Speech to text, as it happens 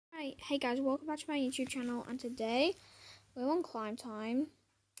Hey guys, welcome back to my YouTube channel, and today we're on Climb Time.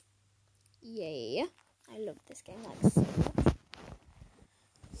 Yay. I love this game like so much.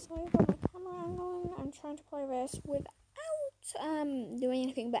 So I've got my camera angle. I'm trying to play this without doing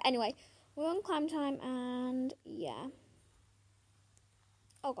anything, but anyway, we're on Climb Time, and yeah.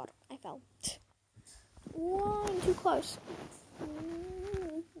 Oh god, I fell. One too close.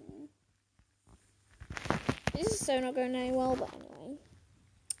 This is so not going any well, but anyway.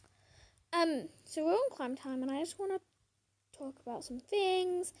 So we're on Climb Time, and I just want to talk about some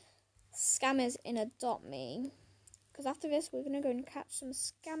things. Scammers in Adopt Me. Because after this, we're going to go and catch some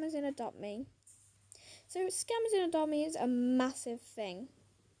scammers in Adopt Me. So scammers in Adopt Me is a massive thing.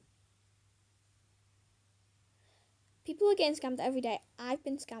 People are getting scammed every day. I've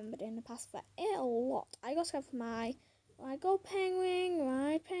been scammed in the past for a lot. I got scammed for my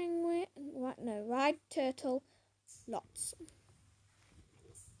Ride Turtle, lots.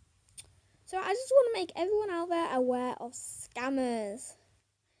 So I just want to make everyone out there aware of scammers.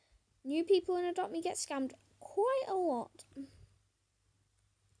 New people in Adopt Me get scammed quite a lot.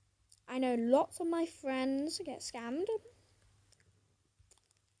 I know lots of my friends get scammed.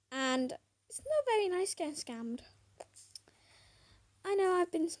 And it's not very nice getting scammed. I know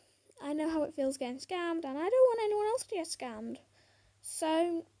how it feels getting scammed, and I don't want anyone else to get scammed.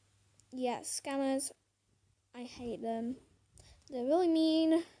 So, yeah, scammers, I hate them. They're really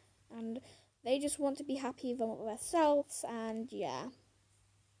mean, and they just want to be happy with themselves, and yeah.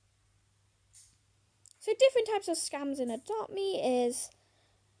 So different types of scams in Adopt Me is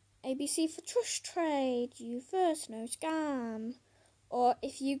ABC for Trust Trade, You First, No Scam. Or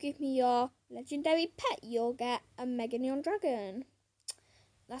if you give me your legendary pet, you'll get a Mega Neon Dragon.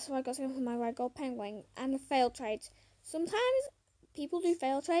 That's what I got for my Red Gold Penguin. And the failed trades. Sometimes people do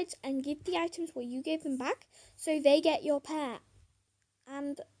failed trades and give the items what you gave them back, so they get your pet.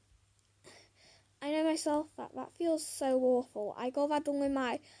 And I know myself that feels so awful. I got that done with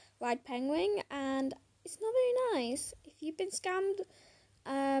my Red Penguin, and it's not very nice. If you've been scammed,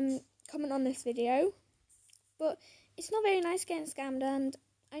 comment on this video. But it's not very nice getting scammed, and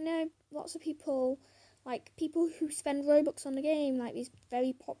I know lots of people, like people who spend Robux on the game, like these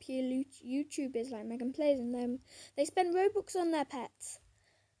very popular YouTubers like Megan Plays and them, they spend Robux on their pets.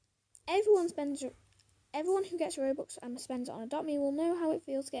 Everyone who gets Robux and spends it on Adopt Me will know how it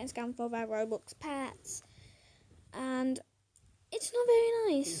feels getting scammed for their Robux pets. And it's not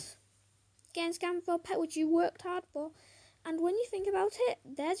very nice getting scammed for a pet which you worked hard for. And when you think about it,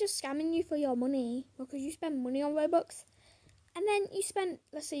 they're just scamming you for your money because you spend money on Robux. And then you spent,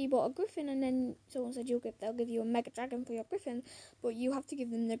 let's say you bought a Griffin, and then someone said they'll give you a Mega Dragon for your Griffin, but you have to give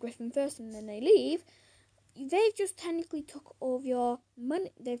them the Griffin first and then they leave. They've just technically took all of your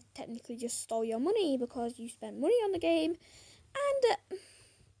money. They've technically just stole your money because you spent money on the game. And,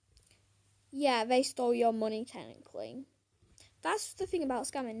 yeah, they stole your money technically. That's the thing about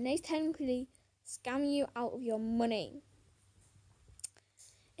scamming. They technically scam you out of your money.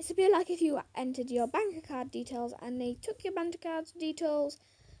 It's a bit like if you entered your bank card details and they took your bank card details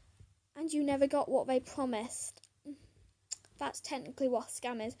and you never got what they promised. That's technically what a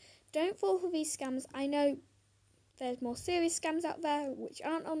scam is. Don't fall for these scams. I know there's more serious scams out there which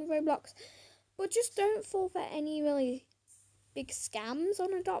aren't on Roblox, but just don't fall for any really big scams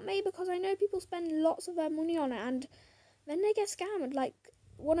on Adopt Me, because I know people spend lots of their money on it and then they get scammed. Like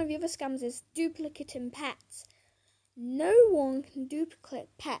one of the other scams is duplicating pets. No one can duplicate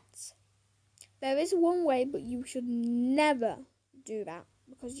pets. There is one way, but you should never do that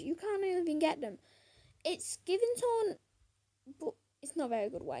because you can't even get them. It's given someone, but it's not a very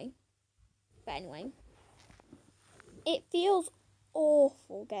good way. But anyway, it feels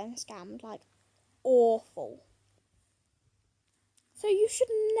awful getting scammed, like awful. So you should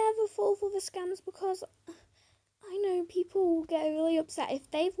never fall for the scams, because I know people will get really upset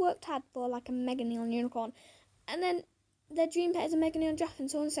if they've worked hard for like a Mega Neon Unicorn, and then their dream pet is a Mega Neon Giraffe, and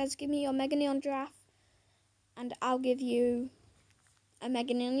someone says, give me your Mega Neon Giraffe and I'll give you a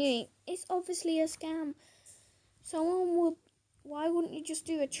Mega Neon Uni. It's obviously a scam. Why wouldn't you just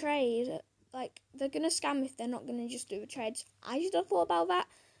do a trade? Like, they're going to scam if they're not going to just do a trade. I should have thought about that,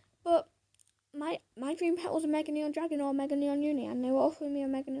 but my dream pet was a Mega Neon Dragon or a Mega Neon Uni, and they were offering me a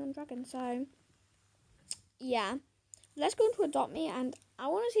Mega Neon Dragon, so yeah. Let's go into Adopt Me, and I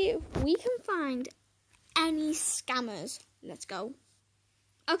want to see if we can find any scammers. Let's go.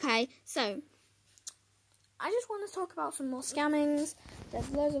 Okay, so I just want to talk about some more scammings. There's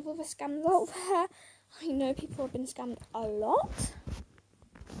loads of other scams out there. I know people have been scammed a lot,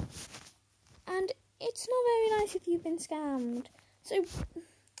 and it's not very nice if you've been scammed. So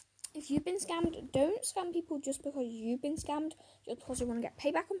if you've been scammed, don't scam people just because you've been scammed, just because you want to get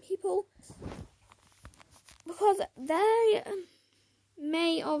payback on people. Because they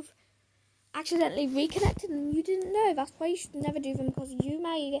may have accidentally reconnected and you didn't know. That's why you should never do them, because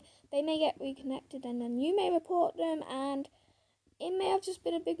they may get reconnected and then you may report them, and it may have just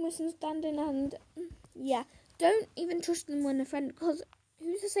been a big misunderstanding. And yeah, don't even trust them when a friend, because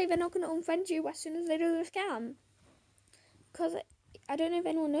who's to say they're not going to unfriend you as soon as they do the scam? Because I don't know if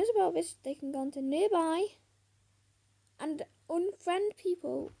anyone knows about this. They can go onto Nearby and unfriend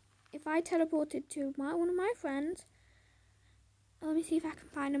people. If I teleported to one of my friends, let me see if I can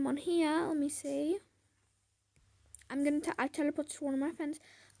find them on here. Let me see. I teleported to one of my friends.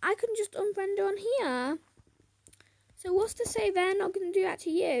 I can just unfriend her on here. So what's to say they're not going to do that to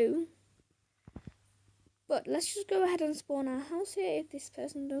you? But let's just go ahead and spawn our house here. If this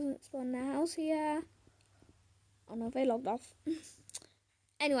person doesn't spawn their house here. Oh no, they logged off.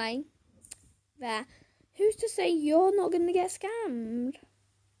 Anyway, there. Who's to say you're not going to get scammed?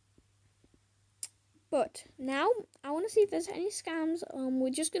 But now, I want to see if there's any scams.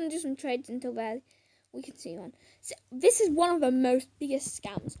 We're just going to do some trades until we can see one. So, this is one of the most biggest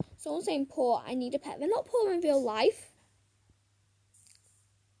scams. Someone's saying, poor, I need a pet. They're not poor in real life.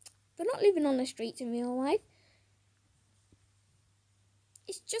 They're not living on the streets in real life.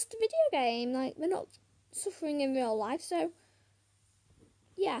 It's just a video game. Like, they're not suffering in real life. So,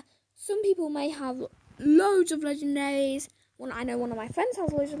 yeah. Some people may have loads of legendaries. I know one of my friends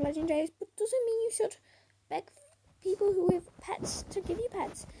has loads of legendaries, but doesn't mean you should beg people who have pets to give you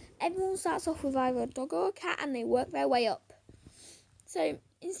pets. Everyone starts off with either a dog or a cat, and they work their way up. So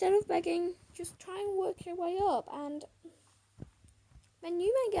instead of begging, just try and work your way up, and then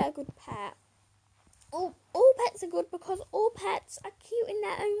you may get a good pet. All pets are good because all pets are cute in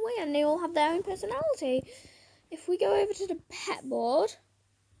their own way, and they all have their own personality. If we go over to the pet board.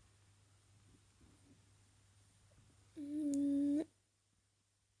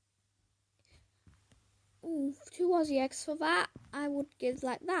 Ooh, 2 Aussie eggs for that. I would give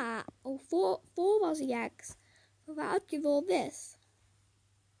like that. Or 4 Aussie eggs. For that, I'd give all this.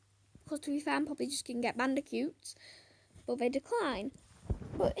 Because to be fair, I'm probably just going to get bandicoots. But they decline.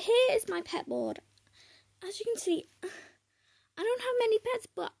 But here is my pet board. As you can see, I don't have many pets,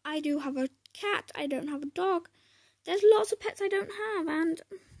 but I do have a cat. I don't have a dog. There's lots of pets I don't have, and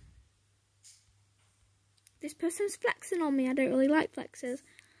this person's flexing on me. I don't really like flexes.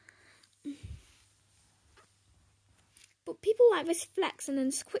 But people like this flex and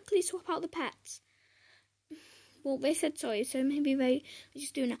then quickly swap out the pets. Well, they said sorry, so maybe they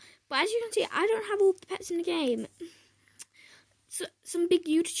just do that. But as you can see, I don't have all the pets in the game. So, some big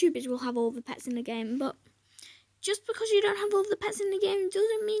YouTubers will have all the pets in the game, but just because you don't have all the pets in the game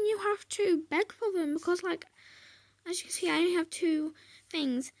doesn't mean you have to beg for them. Because, like, as you can see, I only have 2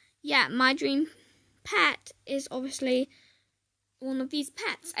 things. Yeah, my dream pet is obviously one of these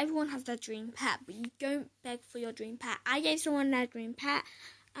pets. Everyone has their dream pet, but you don't beg for your dream pet. I gave someone their dream pet,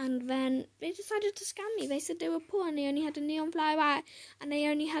 and then they decided to scam me. They said they were poor and they only had a neon fly ride, and they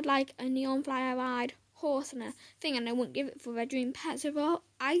only had like a neon fly ride horse and a thing, and they wouldn't give it for their dream pet. So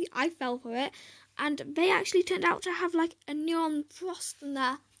I fell for it, and they actually turned out to have like a neon frost in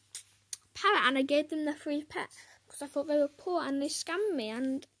their parrot, and I gave them their free pet because I thought they were poor, and they scammed me.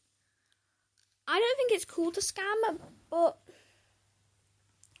 And I don't think it's cool to scam, but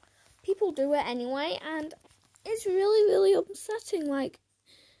people do it anyway, and it's really, really upsetting. Like,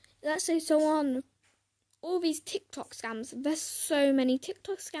 let's say someone, all these TikTok scams, there's so many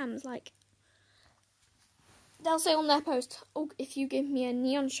TikTok scams, like, they'll say on their post, oh, if you give me a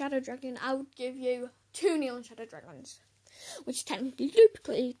neon shadow dragon, I would give you 2 neon shadow dragons, which is technically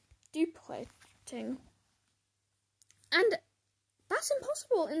duplicating. And that's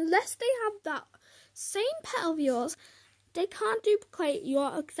impossible unless they have that same pet of yours. They can't duplicate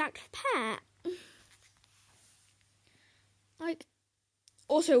your exact pet. Like,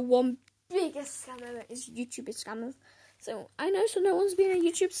 also one biggest scammer is YouTuber scammers. So I know no one's been a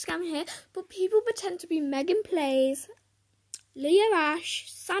YouTube scam here, but people pretend to be Megan Plays, Leah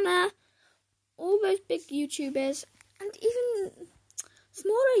Ash, Sana, all those big YouTubers, and even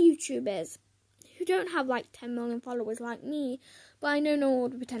smaller YouTubers who don't have like 10 million followers like me. But I know no one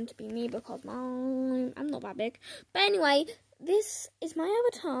would pretend to be me because I'm not that big. But anyway, this is my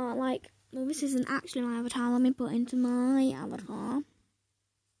avatar. Like, well, this isn't actually my avatar. Let me put it into my avatar.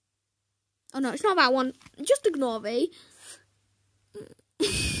 Oh no, it's not that one. Just ignore me.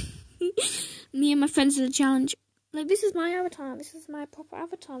 Me and my friends in the challenge. Like, this is my avatar. This is my proper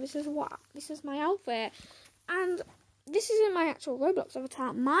avatar. This is my outfit. And this isn't my actual Roblox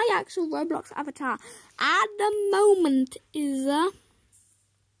avatar. My actual Roblox avatar at the moment is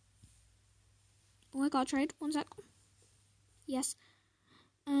Oh, I got a trade. 1 sec. Yes.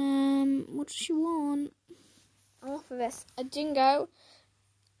 What does she want? I'll offer this. A dingo,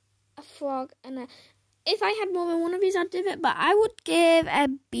 a frog, and a... If I had more than one of these, I'd give it, but I would give a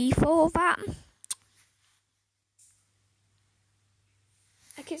B for that.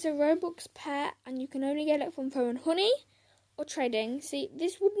 Like, it's a Robux pet, and you can only get it from throwing honey or trading. See,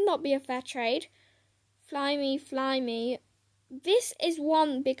 this would not be a fair trade. Fly me, fly me. This is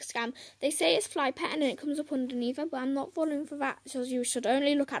one big scam. They say it's fly pet, and then it comes up underneath it, but I'm not falling for that, so you should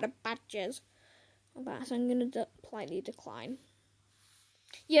only look at the badges. So I'm going to politely decline.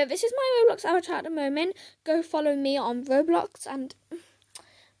 Yeah, this is my Roblox avatar at the moment. Go follow me on Roblox, and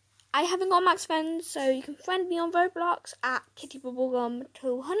I haven't got max friends, so you can friend me on Roblox at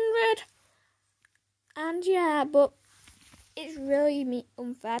kittybubblegum200. And yeah, but it's really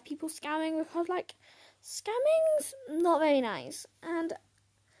unfair, people scamming, because like, scamming's not very nice. And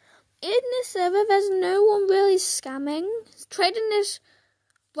in this server, there's no one really scamming. Trading this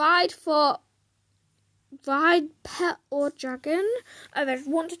ride, pet, or dragon. Oh, there's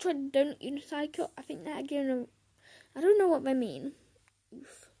one to trade a donut unicycle. I think they're giving I don't know what they mean.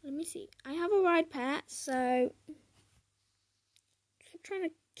 Oof. Let me see. I have a ride pet, so they're trying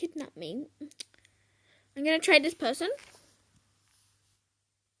to kidnap me. I'm going to trade this person.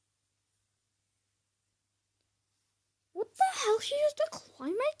 What the hell? She just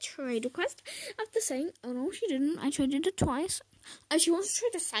declined my trade request after saying, oh no, she didn't. I traded it twice. Oh, she wants to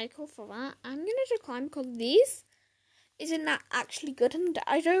trade a cycle for that. I'm going to decline because these isn't that actually good. And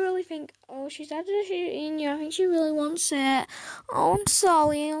I don't really think, oh, she's added a shit in you. I think she really wants it. Oh, I'm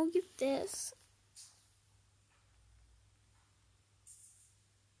sorry. I'll give this.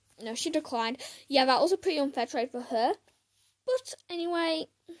 No, she declined. Yeah, that was a pretty unfair trade for her. But anyway,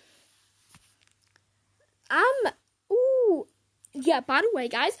 ooh, yeah, by the way,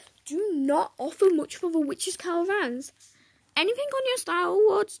 guys, do not offer much for the Witches' Caravans. Anything on your Star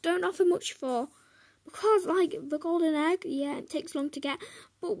Awards, don't offer much for. Because, like, the golden egg, yeah, it takes long to get.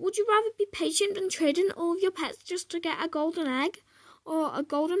 But would you rather be patient than trading all of your pets just to get a golden egg? Or a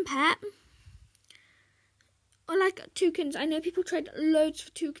golden pet? Or, like, toucans. I know people trade loads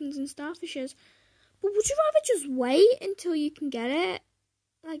for toucans and starfishes. But would you rather just wait until you can get it?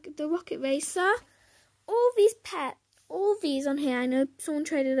 Like, the Rocket Racer. All these pets, all these on here. I know someone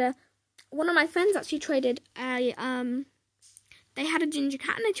traded one of my friends actually traded they had a ginger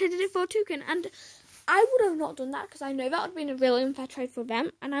cat and they traded it for a toucan. And I would have not done that because I know that would have been a really unfair trade for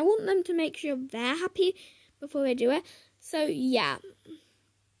them. And I want them to make sure they're happy before they do it. So, yeah.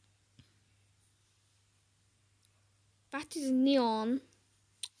 That is Neon.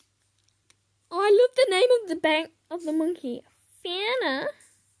 Oh, I love the name of the monkey. Fiona.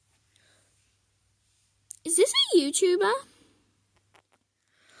 Is this a YouTuber?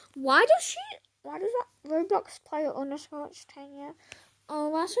 Why does that Roblox player underscore Tanya?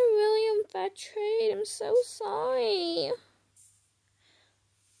 Oh, that's a really unfair trade. I'm so sorry.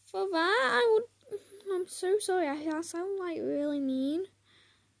 For that, I'm so sorry. I sound like really mean.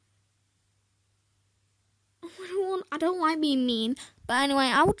 I don't like being mean. But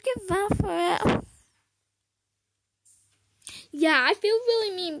anyway, I would give that for it. Yeah, I feel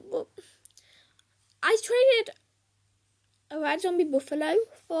really mean, but I traded a red zombie buffalo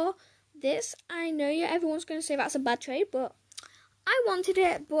for this. I know everyone's going to say that's a bad trade, but I wanted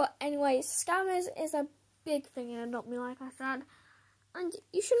it. But anyway, scammers is a big thing in Adopt Me, like I said. And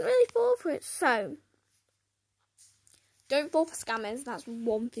you shouldn't really fall for it. So, don't fall for scammers. That's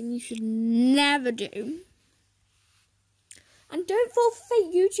one thing you should never do. And don't fall for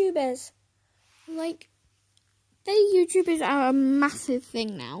fake YouTubers. Like, fake YouTubers are a massive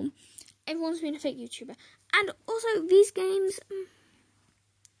thing now. Everyone's been a fake YouTuber. And also, these games,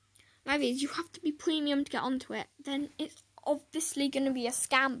 like these, you have to be premium to get onto it. Then it's obviously going to be a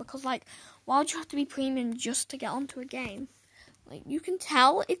scam. Because, like, why would you have to be premium just to get onto a game? Like, you can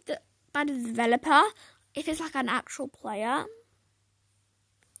tell if by the developer, if it's like an actual player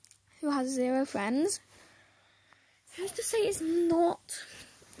who has 0 friends. Who's to say it's not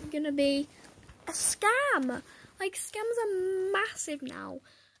going to be a scam? Like, scams are massive now.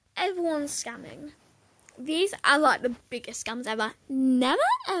 Everyone's scamming. These are like the biggest scams ever. Never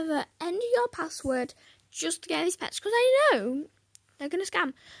ever enter your password just to get these pets. Because I know they're going to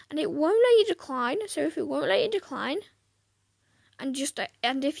scam. And it won't let you decline. So if it won't let you decline, and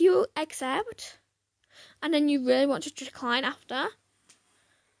if you accept, and then you really want to decline after,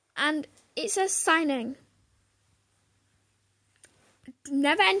 and it says signing.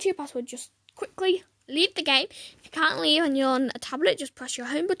 Never enter your password, just quickly leave the game. If you can't leave and you're on a tablet, just press your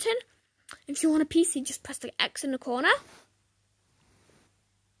home button. If you're on a PC, just press the X in the corner.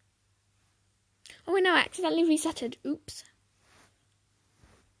 Oh no, I accidentally resetted. Oops.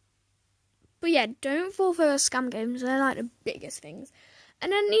 But yeah, don't fall for scam games. They're like the biggest things. And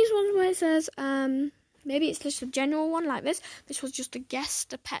then these ones where it says, maybe it's just a general one like this. This was just a guess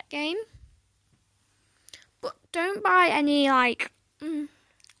the pet game. But don't buy any like,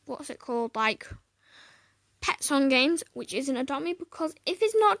 what's it called? Like pets on games, which isn't Adopt Me, because if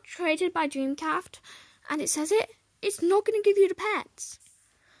it's not created by Dreamcraft and it says it, it's not going to give you the pets.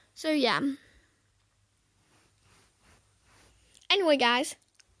 So yeah. Anyway, guys,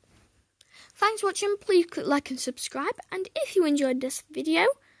 thanks for watching. Please click like and subscribe. And if you enjoyed this video,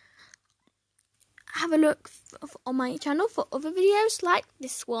 have a look on my channel for other videos like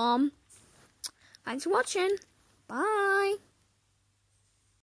this one. Thanks for watching. Bye.